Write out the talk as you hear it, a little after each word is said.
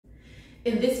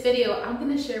In this video, I'm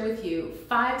going to share with you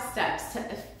 5 steps to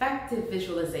effective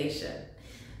visualization.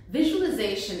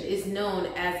 Visualization is known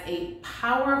as a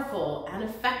powerful and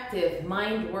effective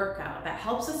mind workout that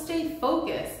helps us stay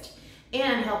focused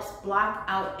and helps block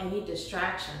out any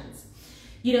distractions.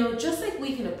 You know, just like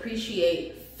we can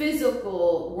appreciate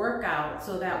physical workout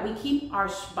so that we keep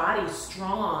our body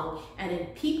strong and in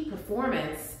peak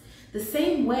performance, the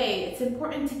same way it's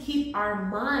important to keep our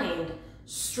mind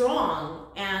strong,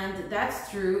 and that's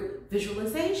through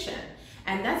visualization.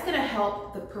 And that's going to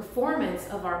help the performance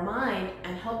of our mind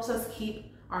and helps us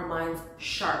keep our minds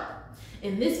sharp.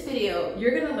 In this video,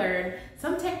 you're going to learn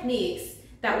some techniques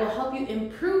that will help you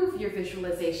improve your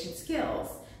visualization skills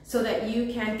so that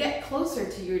you can get closer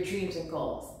to your dreams and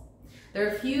goals. There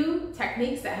are a few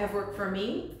techniques that have worked for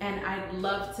me, and I'd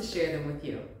love to share them with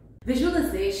you.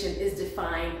 Visualization is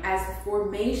defined as the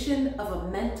formation of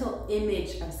a mental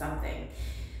image of something.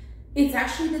 It's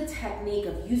actually the technique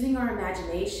of using our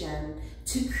imagination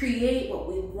to create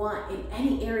what we want in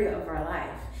any area of our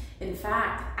life. In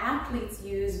fact, athletes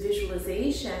use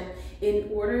visualization in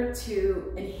order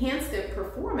to enhance their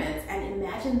performance and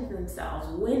imagine themselves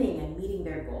winning and meeting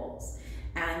their goals.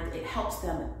 And it helps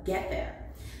them get there.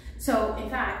 So, in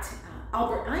fact,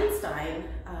 Albert Einstein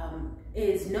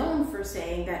is known for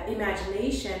saying that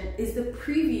imagination is the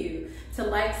preview to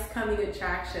life's coming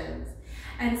attractions.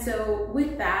 And so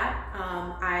with that,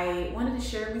 I wanted to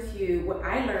share with you what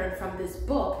I learned from this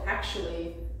book.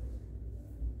 Actually,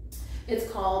 it's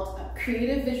called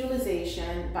Creative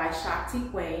Visualization by Shakti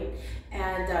Gawain.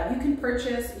 And you can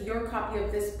purchase your copy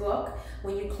of this book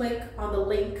when you click on the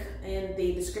link in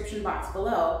the description box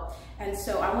below. And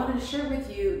so I wanted to share with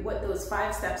you what those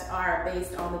 5 steps are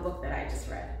based on the book that I just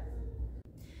read.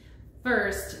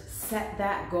 First, set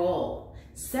that goal.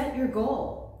 Set your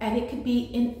goal, and it could be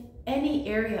in any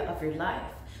area of your life,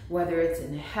 whether it's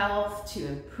in health, to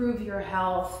improve your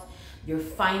health, your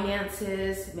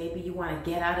finances, maybe you want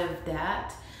to get out of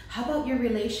debt. How about your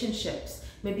relationships?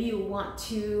 Maybe you want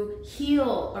to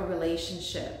heal a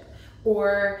relationship,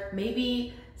 or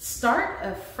maybe start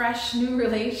a fresh new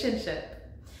relationship.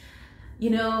 You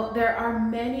know, there are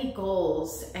many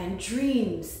goals and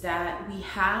dreams that we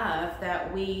have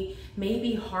that we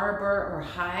maybe harbor or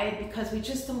hide because we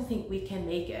just don't think we can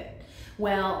make it.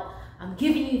 Well, I'm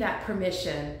giving you that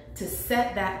permission to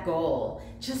set that goal.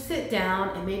 Just sit down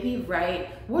and maybe write,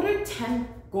 what are 10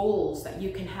 goals that you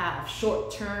can have,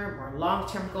 short-term or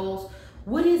long-term goals?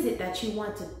 What is it that you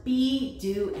want to be,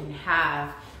 do, and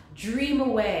have? Dream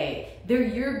away. They're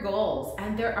your goals,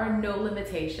 and there are no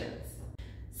limitations.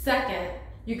 Second,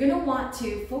 you're going to want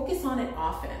to focus on it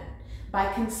often.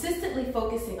 By consistently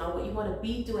focusing on what you want to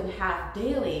be, do, and have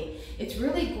daily, it's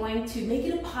really going to make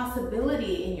it a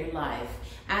possibility in your life,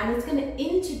 and it's going to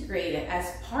integrate it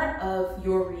as part of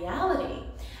your reality.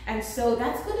 And so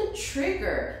that's going to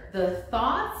trigger the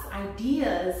thoughts,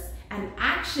 ideas, and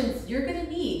actions you're going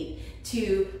to need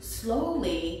to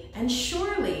slowly and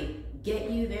surely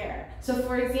get you there. So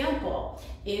for example,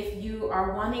 if you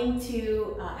are wanting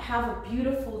to have a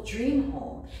beautiful dream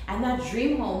home, and that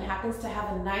dream home happens to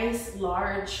have a nice,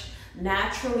 large,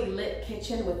 naturally lit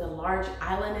kitchen with a large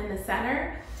island in the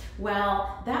center,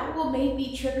 well, that will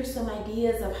maybe trigger some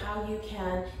ideas of how you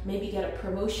can maybe get a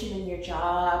promotion in your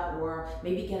job, or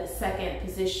maybe get a second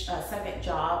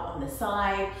job on the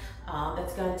side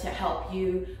that's going to help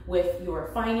you with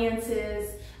your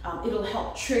finances. It'll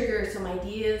help trigger some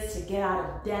ideas to get out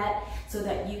of debt so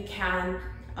that you can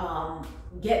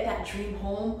get that dream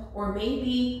home, or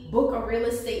maybe book a real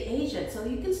estate agent so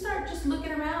you can start just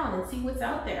looking around and see what's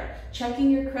out there, checking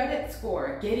your credit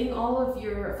score, getting all of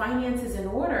your finances in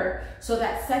order so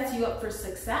that sets you up for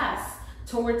success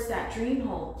towards that dream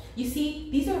home. You see,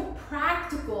 these are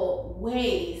practical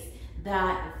ways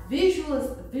that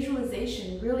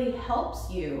visualization really helps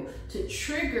you to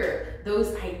trigger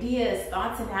those ideas,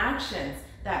 thoughts, and actions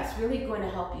that's really going to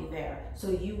help you there.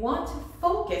 So you want to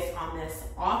focus on this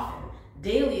often,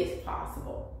 daily as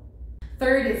possible.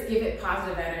 Third is give it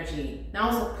positive energy. Now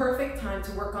is a perfect time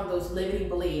to work on those limiting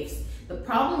beliefs. The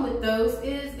problem with those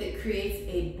is it creates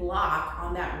a block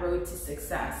on that road to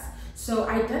success. So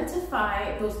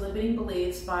identify those limiting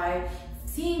beliefs by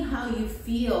seeing how you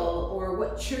feel or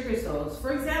what triggers those.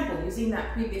 For example, using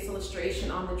that previous illustration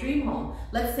on the dream home.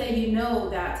 Let's say you know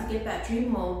that to get that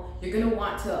dream home, you're going to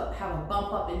want to have a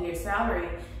bump up in your salary,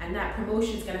 and that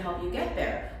promotion is going to help you get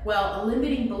there. Well, a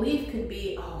limiting belief could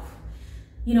be, oh,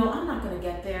 you know, I'm not going to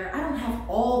get there. I don't have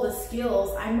all the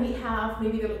skills. I may have,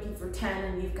 maybe they're looking for 10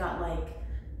 and you've got like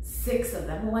 6 of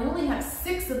them. Well, I only have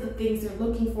 6 of the things they're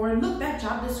looking for, and look, that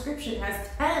job description has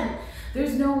 10.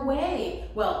 There's no way.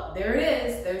 Well, there it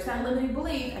is. There's that limiting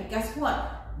belief. And guess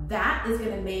what? That is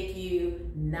going to make you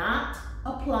not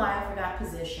apply for that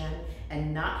position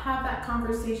and not have that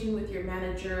conversation with your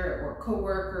manager or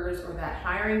coworkers or that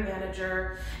hiring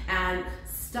manager, and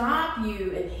stop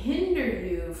you and hinder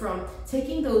you from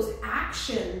taking those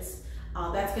actions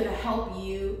that's going to help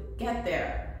you get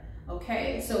there.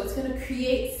 Okay, so it's going to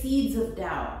create seeds of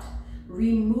doubt.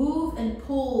 Remove and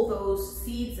pull those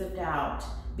seeds of doubt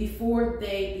before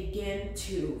they begin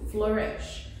to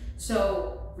flourish.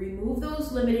 So remove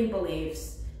those limiting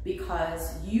beliefs,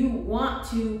 because you want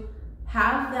to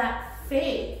have that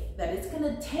faith that it's going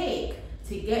to take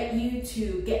to get you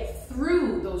to get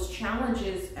through those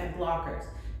challenges and blockers.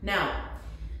 Now,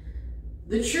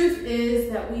 the truth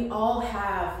is that we all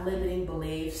have limiting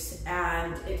beliefs,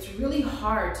 and it's really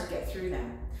hard to get through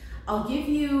them. I'll give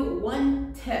you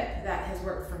one tip that has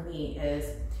worked for me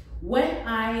is when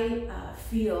I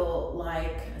feel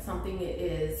like something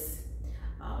is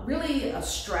really a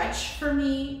stretch for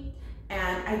me,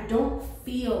 and I don't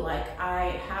feel like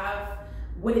I have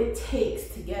what it takes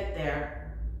to get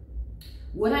there,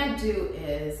 what I do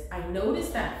is I notice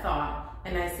that thought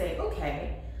and I say,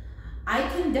 okay, I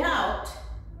can doubt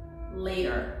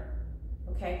later,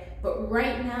 okay? But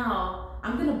right now,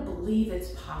 I'm gonna believe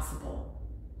it's possible,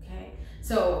 okay?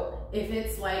 So if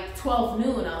it's like 12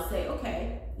 noon, I'll say,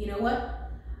 okay, you know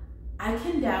what? I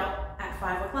can doubt at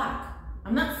 5 o'clock.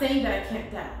 I'm not saying that I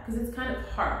can't doubt, because it's kind of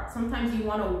hard. Sometimes you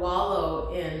want to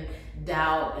wallow in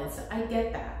doubt, and so I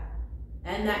get that.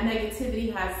 And that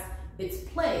negativity has its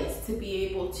place to be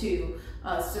able to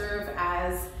serve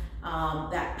as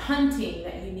that punting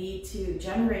that you need to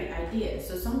generate ideas.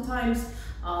 So sometimes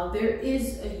there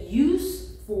is a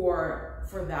use for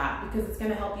that, because it's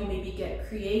going to help you maybe get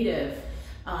creative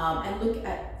and look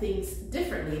at things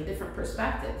differently, in different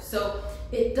perspectives. So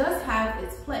it does have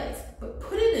its place, but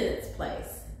put it in its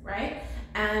place, right?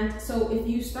 And so if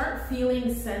you start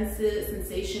feeling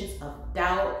sensations of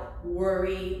doubt,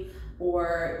 worry,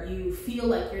 or you feel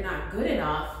like you're not good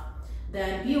enough,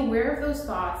 then be aware of those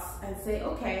thoughts and say,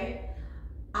 okay,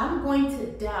 I'm going to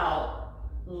doubt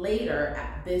later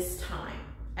at this time,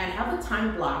 and have a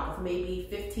time block of maybe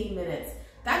 15 minutes.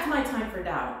 That's my time for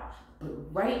doubt. But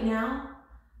right now,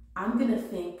 I'm gonna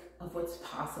think of what's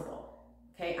possible,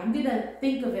 okay? I'm gonna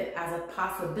think of it as a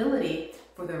possibility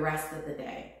for the rest of the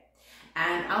day.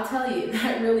 And I'll tell you,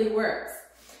 that really works.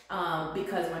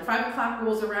 Because when 5 o'clock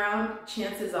rolls around,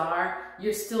 chances are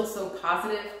you're still so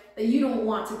positive that you don't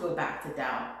want to go back to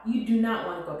doubt. You do not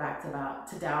want to go back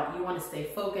to doubt. You want to stay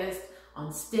focused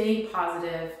on staying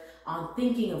positive, on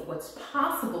thinking of what's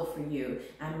possible for you,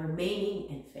 and remaining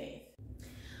in faith.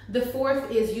 The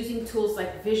fourth is using tools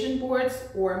like vision boards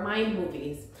or mind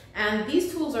movies. And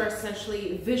these tools are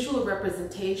essentially visual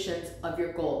representations of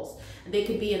your goals. And they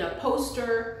could be in a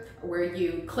poster where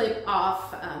you clip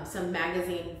off some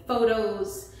magazine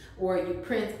photos, or you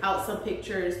print out some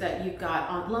pictures that you've got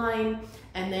online,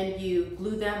 and then you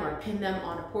glue them or pin them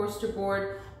on a poster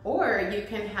board, or you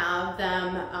can have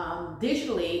them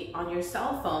digitally on your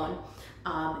cell phone.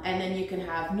 And then you can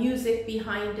have music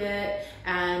behind it,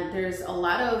 and there's a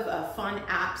lot of fun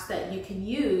apps that you can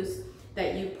use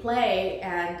that you play,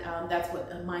 and that's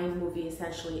what a mind movie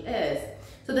essentially is.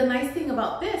 So the nice thing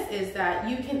about this is that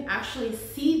you can actually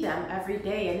see them every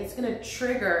day, and it's going to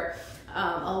trigger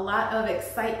a lot of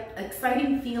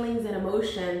exciting feelings and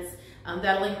emotions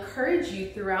that'll encourage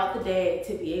you throughout the day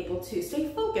to be able to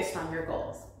stay focused on your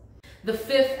goals. The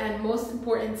fifth and most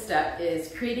important step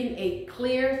is creating a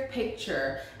clear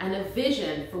picture and a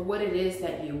vision for what it is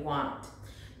that you want.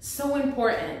 So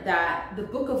important that the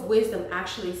Book of Wisdom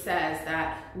actually says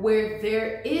that where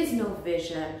there is no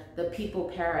vision, the people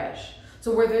perish.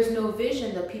 So where there's no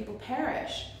vision, the people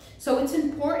perish. So it's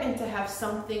important to have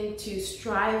something to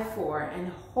strive for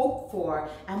and hope for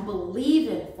and believe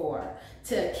in for,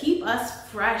 to keep us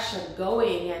fresh and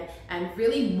going and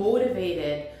really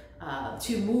motivated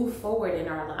to move forward in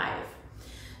our life.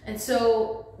 And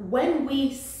so when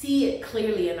we see it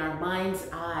clearly in our mind's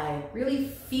eye, really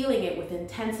feeling it with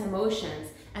intense emotions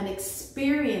and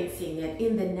experiencing it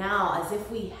in the now as if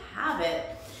we have it,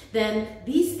 then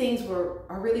these things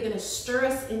are really going to stir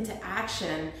us into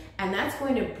action, and that's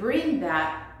going to bring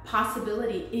that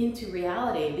possibility into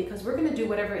reality, because we're going to do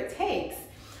whatever it takes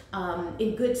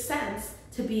in good sense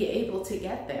to be able to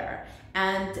get there.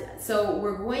 And so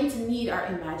we're going to need our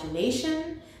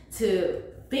imagination to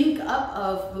think up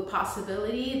of the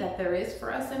possibility that there is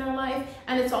for us in our life,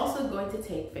 and it's also going to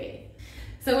take faith.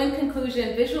 So in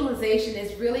conclusion, visualization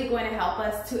is really going to help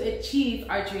us to achieve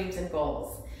our dreams and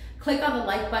goals. Click on the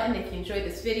like button if you enjoyed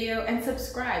this video and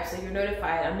subscribe so you're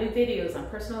notified on new videos on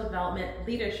personal development,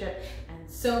 leadership, and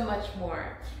so much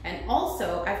more. And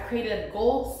also, I've created a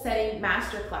goal setting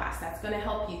masterclass that's going to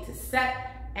help you to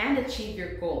set and achieve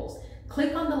your goals.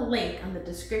 Click on the link on the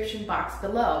description box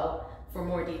below for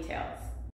more details.